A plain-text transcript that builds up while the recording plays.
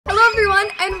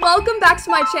welcome back to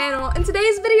my channel. In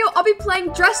today's video, I'll be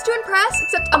playing Dress to Impress,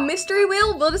 except a mystery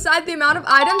wheel will decide the amount of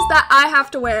items that I have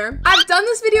to wear. I've done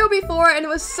this video before and it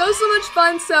was so much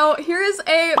fun, so here is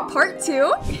a part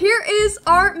 2. Here is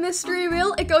our mystery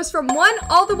wheel. It goes from 1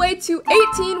 all the way to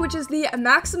 18, which is the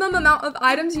maximum amount of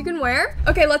items you can wear.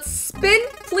 Okay, let's spin.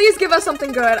 Please give us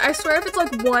something good. I swear if it's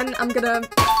like 1, I'm gonna...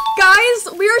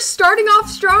 Guys, we are starting off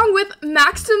strong with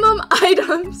maximum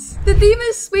items. The theme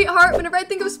is sweetheart. Whenever I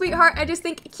think of sweetheart, I just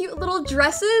think cute little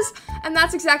dresses, and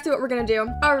that's exactly what we're gonna do.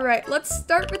 All right, let's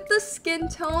start with the skin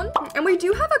tone. And we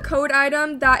do have a code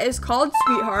item that is called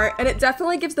sweetheart, and it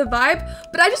definitely gives the vibe,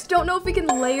 but I just don't know if we can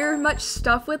layer much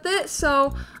stuff with it,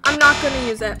 so I'm not gonna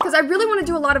use it because I really want to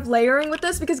do a lot of layering with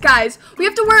this because guys, we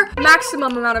have to wear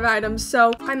maximum amount of items,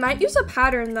 so I might use a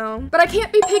pattern though, but I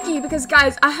can't be picky because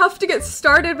guys, I have to get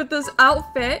started with this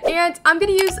outfit, and I'm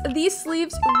gonna use these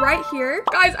sleeves right here.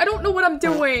 Guys, I don't know what I'm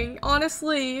doing,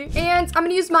 honestly, and I'm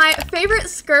gonna use my favorite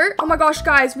skirt. Oh my gosh,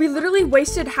 guys, we literally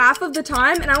wasted half of the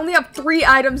time and I only have 3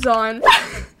 items on.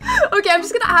 Okay, I'm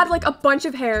just gonna add like a bunch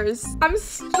of hairs. I'm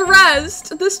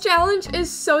stressed. This challenge is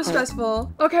so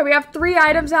stressful. Okay, we have 3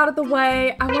 items out of the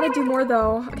way. I want to do more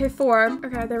though. Okay, 4.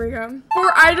 Okay, there we go.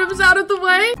 4 items out of the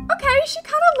way. Okay, she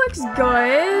kind of looks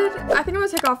good. I think I'm gonna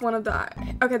take off one of that.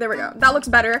 Okay, there we go. That looks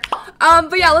better.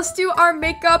 But yeah, let's do our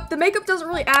makeup. The makeup doesn't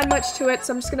really add much to it,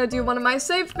 so I'm just gonna do one of my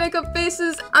saved makeup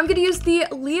faces. I'm gonna use the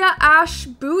Leah Ash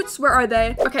boots. Where are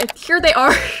they? Okay, here they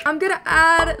are. I'm gonna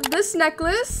add this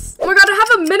necklace. Oh my god, I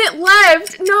have a minute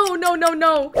left.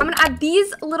 No. I'm gonna add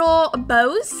these little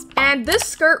bows and this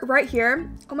skirt right here.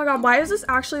 Oh my god, why is this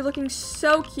actually looking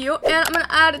so cute? And I'm gonna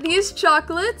add these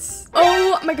chocolates.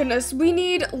 Oh my goodness, we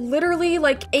need literally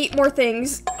like 8 more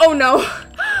things. Oh no.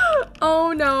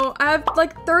 Oh no, I have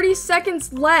like 30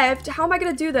 seconds left. How am I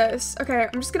gonna do this? Okay,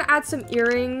 I'm just gonna add some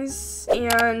earrings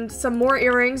and some more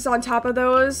earrings on top of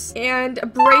those and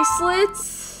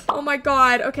bracelets. Oh my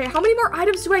god. Okay, how many more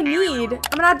items do I need?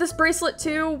 I'm gonna add this bracelet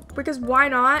too, because why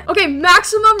not? Okay,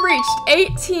 maximum reached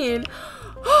 18.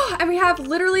 And we have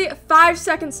literally 5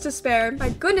 seconds to spare. My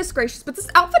goodness gracious, but this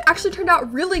outfit actually turned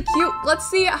out really cute. Let's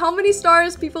see how many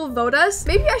stars people vote us.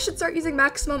 Maybe I should start using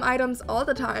maximum items all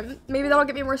the time. Maybe that'll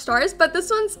get me more stars, but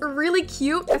this one's really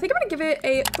cute. I think I'm gonna give it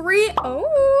a 3.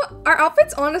 Oh, our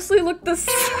outfits honestly look the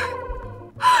same.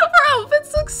 Our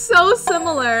outfits look so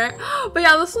similar. But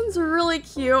yeah, this one's really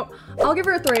cute. I'll give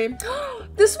her a 3.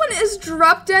 This one is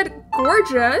drop dead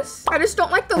gorgeous. I just don't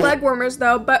like the leg warmers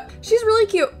though, but she's really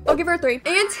cute. I'll give her a 3.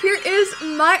 And here is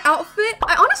my outfit.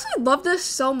 I honestly love this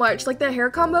so much. Like the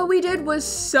hair combo we did was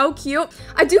so cute.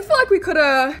 I do feel like we could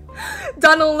have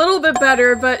done a little bit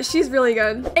better, but she's really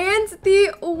good. And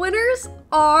the winners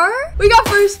are, we got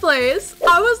first place.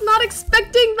 I was not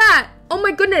expecting that. Oh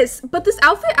my goodness, but this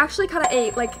outfit actually kind of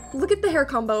ate. Like, look at the hair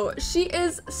combo. She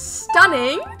is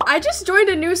stunning. I just joined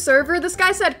a new server. This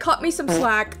guy said, cut me some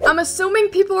slack. I'm assuming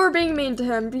people are being mean to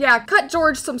him. But yeah, cut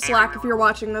George some slack if you're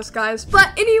watching this, guys.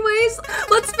 But anyways,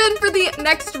 let's spin for the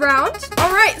next round.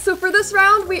 All right, so for this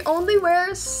round, we only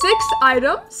wear 6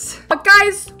 items. But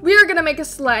guys, we are gonna make a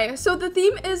sleigh. So the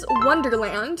theme is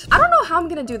Wonderland. I don't know how I'm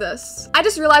gonna do this. I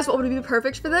just realized what would be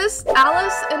perfect for this.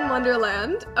 Alice in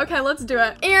Wonderland. Okay, let's do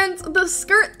it. And the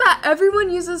skirt that everyone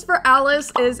uses for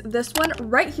Alice is this one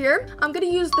right here. I'm gonna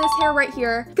use this hair right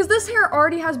here because this hair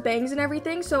already has bangs and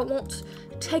everything, so it won't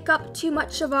take up too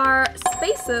much of our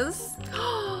spaces.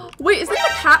 Wait, is that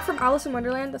the cat from Alice in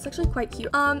Wonderland? That's actually quite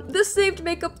cute. This saved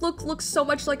makeup look looks so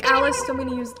much like Alice, so I'm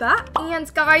gonna use that.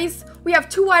 And guys, we have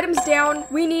 2 items down.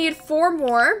 We need 4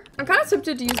 more. I'm kind of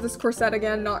tempted to use this corset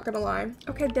again, not gonna lie.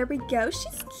 Okay, there we go.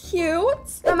 She's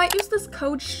cute. I might use this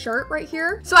code shirt right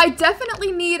here. So I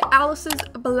definitely need Alice's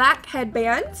black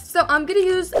headband. So I'm gonna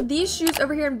use these shoes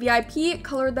over here in VIP,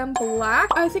 color them black.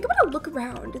 I think I'm gonna look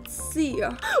around and see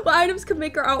what items could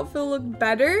make our outfit look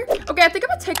better. Okay, I think I'm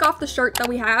gonna take off the shirt that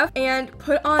we have and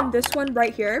put on this one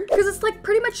right here because it's like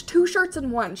pretty much 2 shirts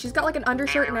in one. She's got like an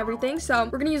undershirt and everything, so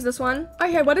we're gonna use this one.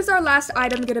 Okay, what is our last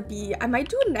item gonna be? I might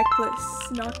do a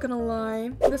necklace, not gonna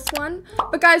lie. This one.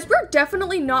 But guys, we're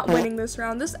definitely not winning this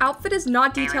round. This outfit is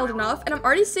not detailed enough, and I'm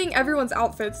already seeing everyone's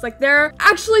outfits. Like, they're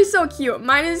actually so cute.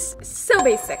 Mine is so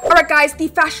basic. All right, guys, the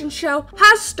fashion show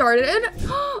has started.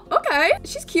 Okay,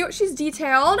 she's cute. She's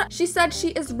detailed. She said she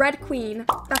is Red Queen.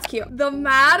 That's cute. The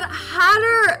Mad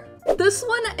Hatter. This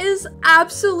one is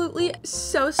absolutely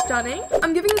so stunning.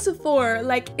 I'm giving this a 4.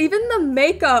 Like, even the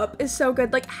makeup is so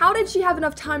good. Like, how did she have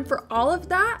enough time for all of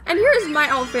that? And here is my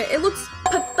outfit. It looks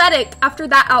pathetic after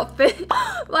that outfit.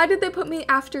 Why did they put me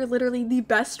after literally the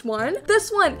best one? This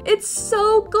one, it's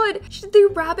so good. She did the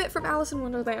rabbit from Alice in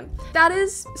Wonderland. That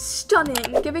is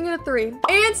stunning. Giving it a 3.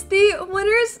 And the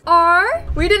winners are,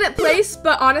 we didn't place,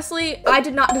 but honestly, I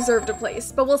did not deserve to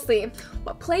place, but we'll see.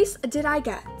 What place did I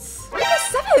get? I got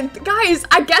 7th. Guys,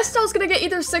 I guessed I was gonna get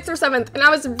either 6th or 7th, and I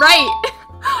was right.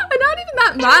 I'm not even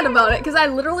that mad about it because I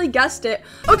literally guessed it.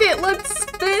 Okay, let's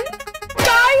spin.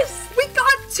 Guys, we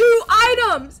got 2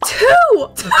 items.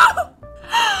 2!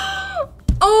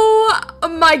 Oh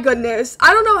my goodness.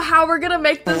 I don't know how we're gonna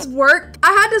make this work.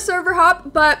 I had to server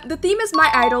hop, but the theme is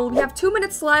my idol. We have 2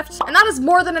 minutes left, and that is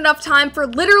more than enough time for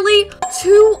literally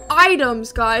 2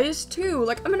 items, guys. 2.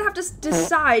 Like, I'm gonna have to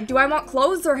decide, do I want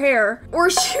clothes or hair? Or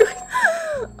shoes?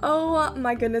 Oh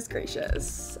my goodness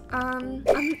gracious. I'm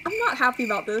not happy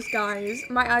about this, guys.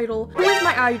 My idol. Who is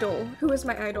my idol? Who is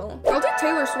my idol? I'll do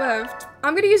Taylor Swift.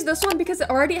 I'm gonna use this one because it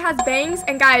already has bangs.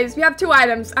 And guys, we have 2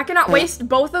 items. I cannot waste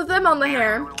both of them on the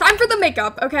hair. Time for the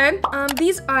makeup, okay?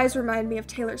 These eyes remind me of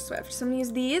Taylor Swift. So I'm gonna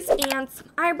use these and some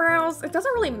eyebrows. It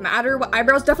doesn't really matter what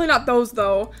eyebrows. Definitely not those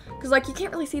though. Because like you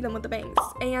can't really see them with the bangs.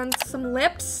 And some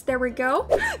lips. There we go.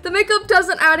 The makeup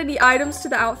doesn't add any items to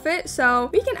the outfit. So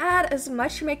we can add as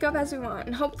much makeup as we want.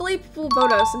 And hopefully people will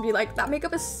vote us and be like, that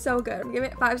makeup is so good. I'm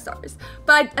giving it 5 stars.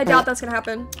 But I doubt that's gonna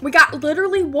happen. We got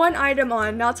literally 1 item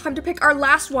on. Now it's time to pick our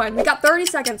last one. We got 30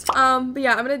 seconds. But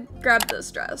yeah, I'm gonna grab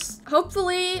this dress.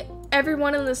 Hopefully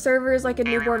everyone in the server is like a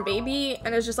newborn baby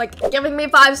and is just like giving me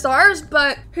 5 stars,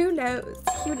 but who knows?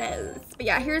 Who knows? But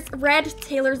yeah, here's red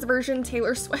Taylor's version,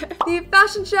 Taylor Swift. The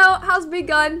fashion show has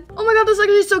begun. Oh my god, this is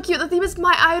actually so cute. The theme is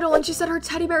my idol, and she said her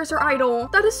teddy bear is her idol.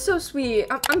 That is so sweet.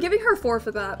 I'm giving her 4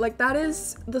 for that. Like, that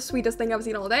is the sweetest thing I've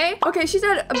seen all day. Okay, she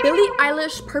said Billie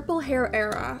Eilish purple hair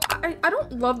era. I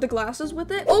don't love the glasses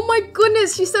with it. Oh my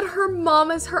goodness, she said her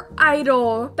mom is her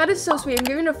idol. That is so sweet. I'm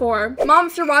giving it a 4. Mom,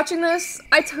 if you're watching this,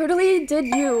 I totally did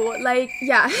you. Like,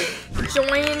 yeah.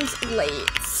 Joined late. ...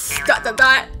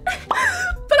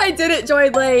 But I didn't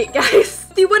join late, guys.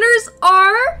 The winners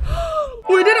are...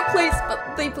 We didn't place,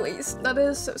 but they placed. That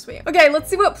is so sweet. Okay, let's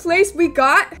see what place we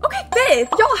got. Okay,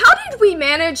 5th. Y'all, how did we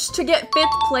manage to get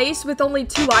 5th place with only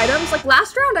 2 items? Like,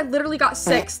 last round, I literally got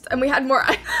 6th, and we had more.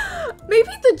 Maybe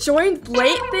the joined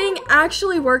late thing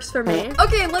actually works for me.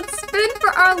 Okay, let's spin for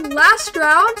our last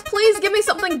round. Please give me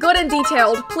something good and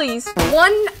detailed, please.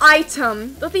 1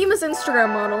 item. The theme is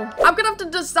Instagram model. I'm gonna have to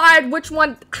decide which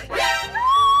one...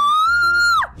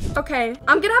 Okay,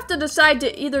 I'm gonna have to decide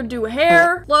to either do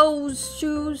hair, clothes,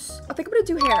 shoes. I think I'm gonna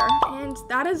do hair. And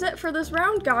that is it for this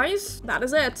round, guys. That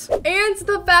is it. And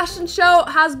the fashion show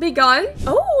has begun.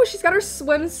 Oh, she's got her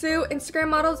swimsuit. Instagram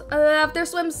models love their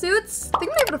swimsuits. I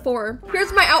think I'm gonna give it a 4.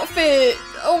 Here's my outfit.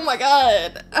 Oh my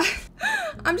god.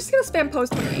 I'm just gonna spam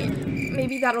post me.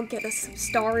 Maybe that'll get us some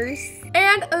stars.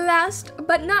 And last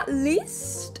but not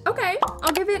least, okay,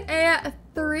 I'll give it a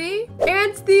 3.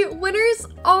 And the winners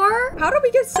are... How do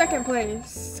we get 2nd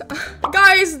place?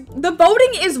 Guys, the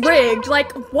voting is rigged.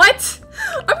 Like, what?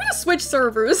 I'm gonna switch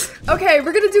servers. Okay,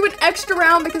 we're gonna do an extra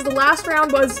round because the last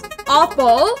round was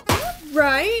awful.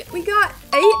 Right, we got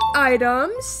 8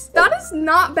 items. That is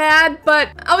not bad, but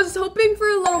I was hoping for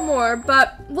a little more,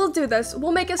 but we'll do this.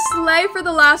 We'll make a sleigh for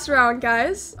the last round,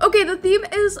 guys. Okay, the theme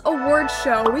is award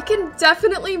show. We can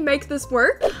definitely make this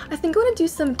work. I think I'm gonna do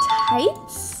some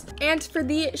tights. And for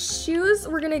the shoes,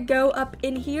 we're gonna go up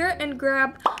in here and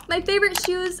grab my favorite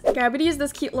shoes. Okay, I'm gonna use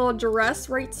this cute little dress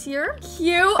right here.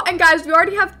 Cute. And guys, we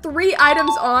already have 3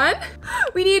 items on.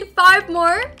 We need 5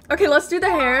 more. Okay, let's do the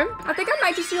hair. I think I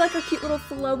might just do like a cute little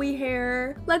flowy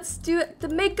hair. Let's do the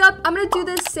makeup. I'm gonna do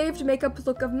this saved makeup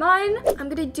look of mine. I'm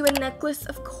gonna do a necklace,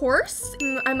 of course.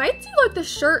 I might do like the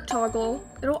shirt toggle.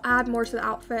 It'll add more to the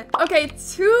outfit. Okay,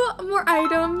 2 more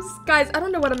items. Guys, I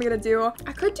don't know what I'm gonna do.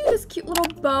 I could do this cute little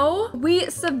bow. We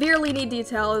severely need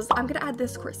details. I'm gonna add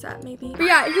this corset maybe. But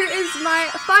yeah, here is my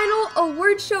final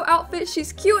award show outfit.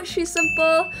 She's cute, she's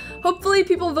simple. Hopefully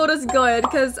people vote us good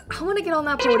because I wanna get on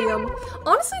that podium.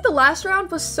 Honestly, the last round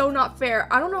was so not fair.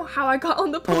 I don't know how I got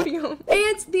on the podium.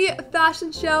 And the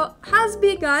fashion show has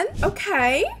begun.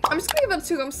 Okay, I'm just gonna give it a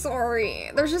 2. I'm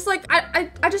sorry. There's just like,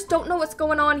 I just don't know what's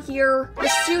going on here.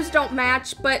 The shoes don't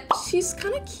match, but she's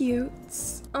kind of cute.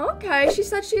 Okay, she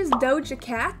said she is Doja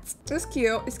Cat. It's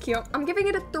cute. It's cute. I'm giving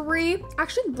it a 3. I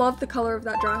actually love the color of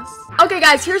that dress. Okay,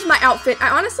 guys, here's my outfit.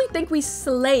 I honestly think we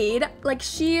slayed. Like,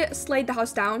 she slayed the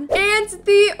house down. And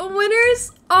the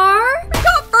winners are... We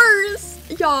got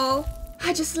first! Y'all,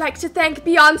 I just like to thank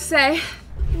Beyonce.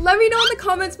 Let me know in the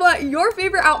comments what your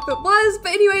favorite outfit was.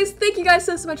 But anyways, thank you guys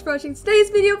so much for watching today's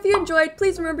video. If you enjoyed,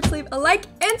 please remember to leave a like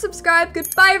and subscribe.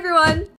 Goodbye, everyone.